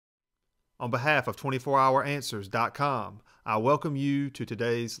On behalf of 24HourAnswers.com, I welcome you to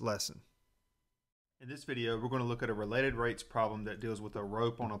today's lesson. In this video, we're going to look at a related rates problem that deals with a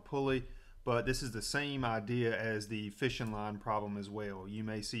rope on a pulley, but this is the same idea as the fishing line problem as well. You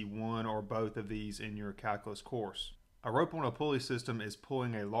may see one or both of these in your calculus course. A rope on a pulley system is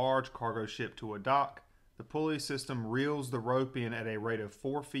pulling a large cargo ship to a dock. The pulley system reels the rope in at a rate of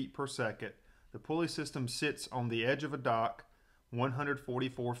 4 feet per second. The pulley system sits on the edge of a dock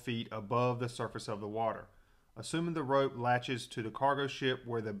 144 feet above the surface of the water. Assuming the rope latches to the cargo ship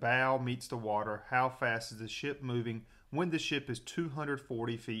where the bow meets the water, how fast is the ship moving when the ship is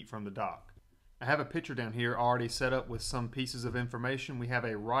 240 feet from the dock? I have a picture down here already set up with some pieces of information. We have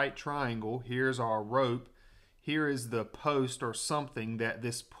a right triangle. Here's our rope. Here is the post or something that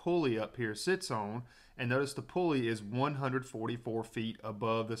this pulley up here sits on. And notice the pulley is 144 feet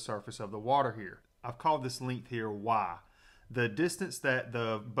above the surface of the water here. I've called this length here Y. The distance that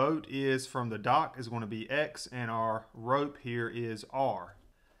the boat is from the dock is going to be X, and our rope here is R.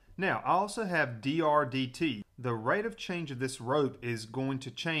 Now, I also have dr dt. The rate of change of this rope is going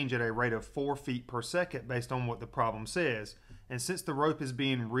to change at a rate of 4 feet per second based on what the problem says. And since the rope is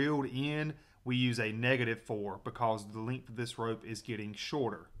being reeled in, we use a -4 because the length of this rope is getting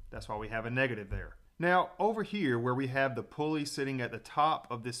shorter. That's why we have a negative there. Now, over here where we have the pulley sitting at the top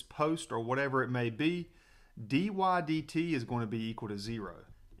of this post or whatever it may be, dy dt is going to be equal to 0.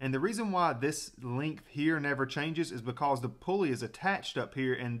 And the reason why this length here never changes is because the pulley is attached up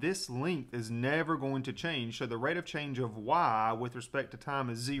here and this length is never going to change. So the rate of change of y with respect to time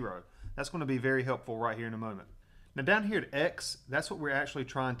is 0. That's going to be very helpful right here in a moment. Now down here at x, that's what we're actually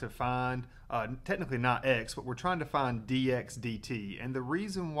trying to find. Technically not x, but we're trying to find dx dt. And the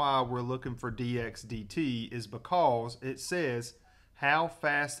reason why we're looking for dx dt is because it says how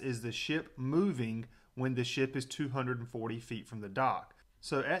fast is the ship moving when the ship is 240 feet from the dock.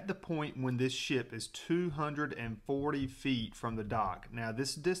 So at the point when this ship is 240 feet from the dock, now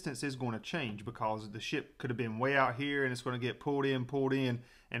this distance is going to change because the ship could have been way out here and it's going to get pulled in,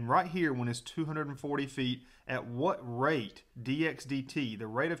 and right here when it's 240 feet, at what rate, dx dt, the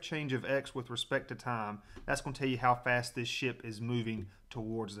rate of change of x with respect to time, that's going to tell you how fast this ship is moving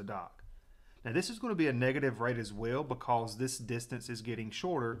towards the dock. Now this is going to be a negative rate as well because this distance is getting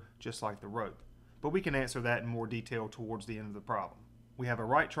shorter just like the rope. But we can answer that in more detail towards the end of the problem. We have a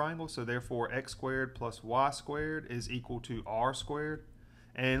right triangle, so therefore x squared plus y squared is equal to r squared.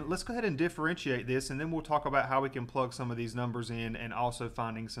 And let's go ahead and differentiate this, and then we'll talk about how we can plug some of these numbers in and also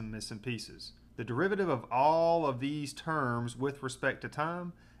finding some missing pieces. The derivative of all of these terms with respect to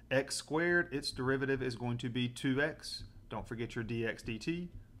time, x squared, its derivative is going to be 2x. Don't forget your dx dt.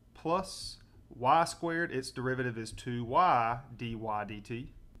 Plus y squared, its derivative is 2y dy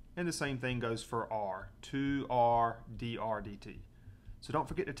dt. And the same thing goes for r, 2r dr dt. So don't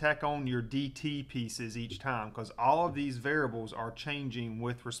forget to tack on your dt pieces each time because all of these variables are changing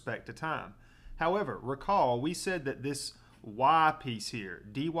with respect to time. However, recall we said that this y piece here,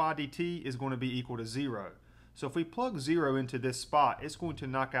 dy dt, is going to be equal to 0. So if we plug 0 into this spot, it's going to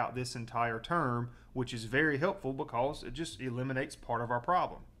knock out this entire term, which is very helpful because it just eliminates part of our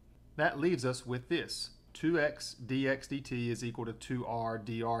problem. That leaves us with this. 2x dx dt is equal to 2r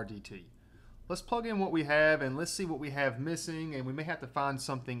dr dt. Let's plug in what we have and let's see what we have missing, and we may have to find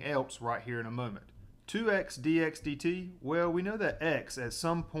something else right here in a moment. 2x dx dt, well, we know that x at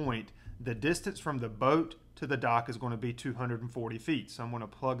some point, the distance from the boat to the dock is going to be 240 feet, so I'm going to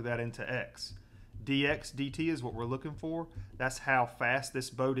plug that into x. dx dt is what we're looking for. That's how fast this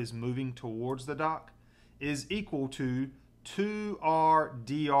boat is moving towards the dock, is equal to 2r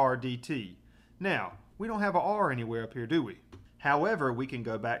dr dt. Now, we don't have an r anywhere up here, do we? However, we can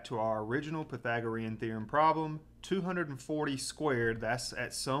go back to our original Pythagorean theorem problem. 240 squared, that's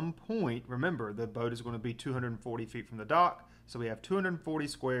at some point, remember the boat is going to be 240 feet from the dock, so we have 240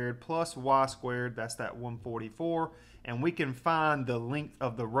 squared plus y squared, that's that 144, and we can find the length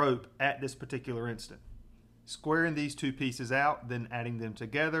of the rope at this particular instant. Squaring these two pieces out, then adding them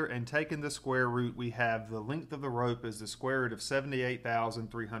together and taking the square root, we have the length of the rope is the square root of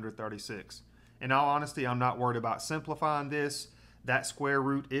 78,336. In all honesty, I'm not worried about simplifying this. That square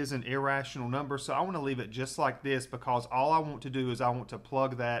root is an irrational number, so I want to leave it just like this because all I want to do is I want to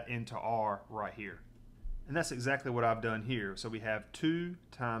plug that into r right here. And that's exactly what I've done here. So we have 2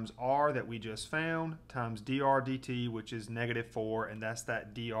 times r that we just found times dr dt, which is -4, and that's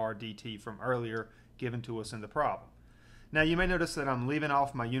that dr dt from earlier given to us in the problem. Now you may notice that I'm leaving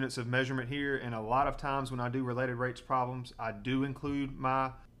off my units of measurement here, and a lot of times when I do related rates problems, I do include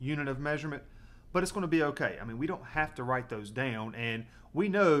my unit of measurement. But it's going to be okay. I mean, we don't have to write those down, and we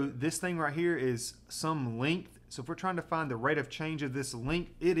know this thing right here is some length So if we're trying to find the rate of change of this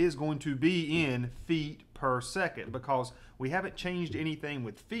length, it is going to be in feet per second because we haven't changed anything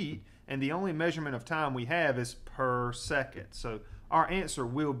with feet, and the only measurement of time we have is per second. So our answer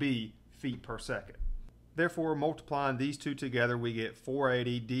will be feet per second. Therefore, multiplying these two together, we get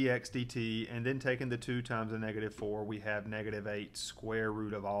 480 dx dt, and then taking the 2 times the -4, we have -8 square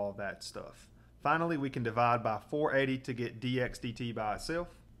root of all of that stuff. Finally, we can divide by 480 to get dx dt by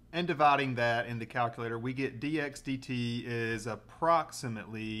itself. And dividing that in the calculator, we get dx dt is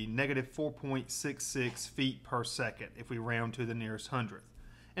approximately -4.66 feet per second if we round to the nearest hundredth.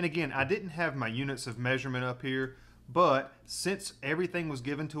 And again, I didn't have my units of measurement up here, but since everything was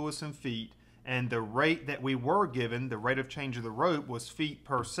given to us in feet, and the rate that we were given, the rate of change of the rope, was feet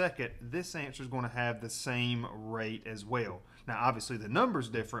per second, this answer is going to have the same rate as well. Now obviously the number's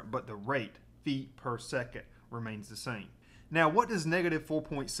different, but the rate, feet per second, remains the same. Now what does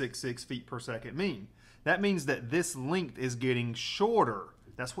 -4.66 feet per second mean? That means that this length is getting shorter.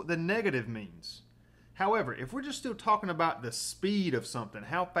 That's what the negative means. However, if we're just still talking about the speed of something,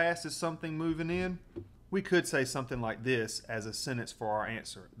 how fast is something moving in, we could say something like this as a sentence for our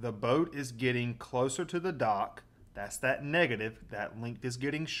answer. The boat is getting closer to the dock, that's that negative, that length is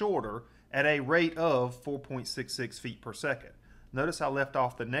getting shorter, at a rate of 4.66 feet per second. Notice I left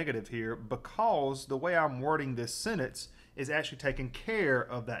off the negative here because the way I'm wording this sentence is actually taking care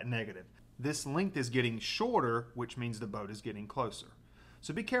of that negative. This length is getting shorter, which means the boat is getting closer.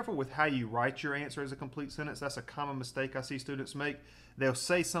 So be careful with how you write your answer as a complete sentence. That's a common mistake I see students make. They'll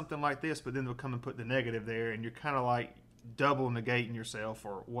say something like this, but then they'll come and put the negative there, and you're kind of like double negating yourself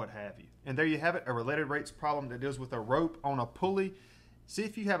or what have you. And there you have it, a related rates problem that deals with a rope on a pulley. See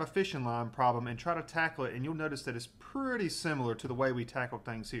if you have a fishing line problem and try to tackle it, and you'll notice that it's pretty similar to the way we tackled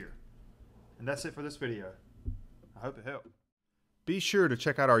things here. And that's it for this video. I hope it helped. Be sure to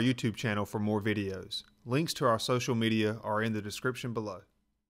check out our YouTube channel for more videos. Links to our social media are in the description below.